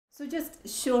So just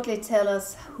shortly tell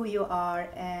us who you are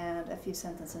and a few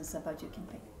sentences about your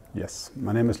campaign. Yes,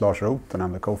 my name is Lars Roth and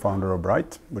I'm the co-founder of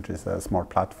Bright, which is a smart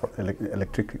platform,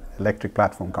 electric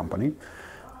platform company.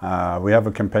 We have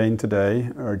a campaign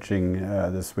today urging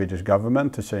the Swedish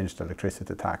government to change the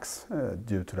electricity tax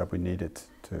due to that we need it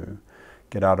to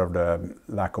get out of the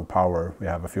lack of power we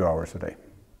have a few hours a day.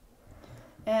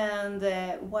 And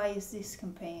why is this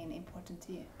campaign important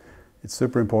to you? It's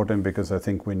super important because I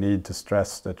think we need to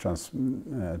stress the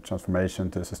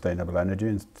transformation to sustainable energy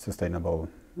and sustainable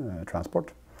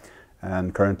transport.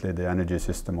 And currently the energy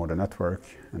system or the network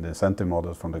and the incentive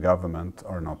models from the government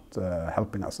are not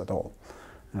helping us at all.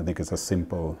 I think it's a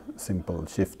simple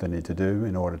shift they need to do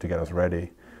in order to get us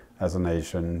ready as a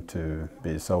nation to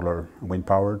be solar and wind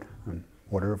powered, and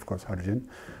water, of course, hydrogen,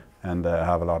 and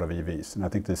have a lot of EVs. And I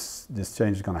think this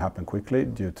change is going to happen quickly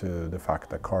due to the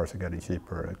fact that cars are getting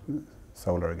cheaper,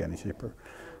 solar are getting cheaper.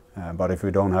 But if we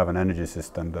don't have an energy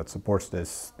system that supports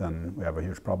this, then we have a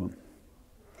huge problem.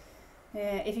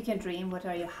 If you can dream, what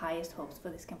are your highest hopes for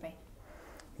this campaign?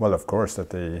 Well, of course,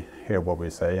 that they hear what we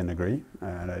say and agree.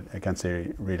 And I can't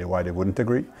see really why they wouldn't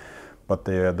agree, but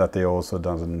that they also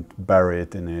doesn't bury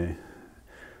it in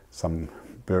some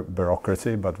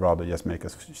bureaucracy, but rather just make a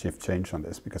shift change on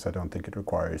this, because I don't think it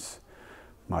requires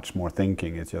much more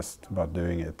thinking. It's just about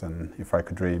doing it. And if I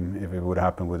could dream, if it would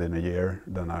happen within a year,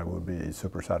 then I would be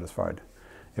super satisfied.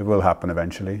 It will happen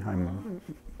eventually. I'm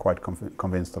quite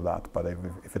convinced of that. But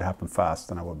if it happened fast,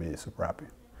 then I would be super happy.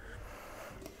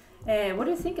 What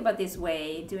do you think about this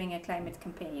way, doing a climate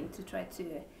campaign to try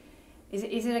to...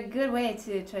 Is it a good way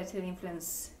to try to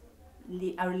influence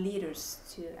our leaders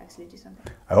to actually do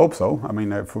something? I hope so. I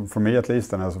mean, for me at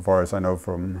least, and as far as I know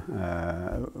from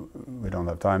We Don't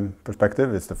Have Time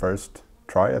perspective, it's the first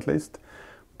try at least.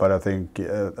 But I think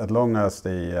as long as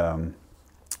the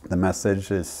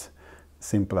message is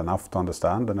simple enough to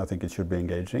understand, then I think it should be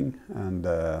engaging, and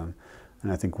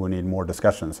I think we need more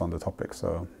discussions on the topic.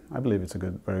 So I believe it's a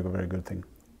very good thing.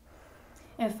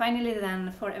 And finally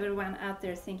then, for everyone out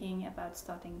there thinking about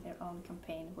starting their own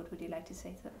campaign, what would you like to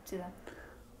say to them?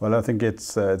 Well, I think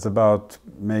it's about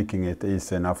making it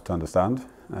easy enough to understand,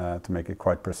 to make it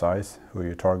quite precise who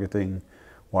you're targeting,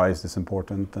 why is this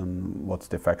important, and what's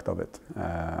the effect of it.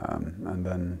 And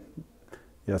then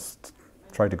just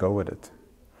try to go with it.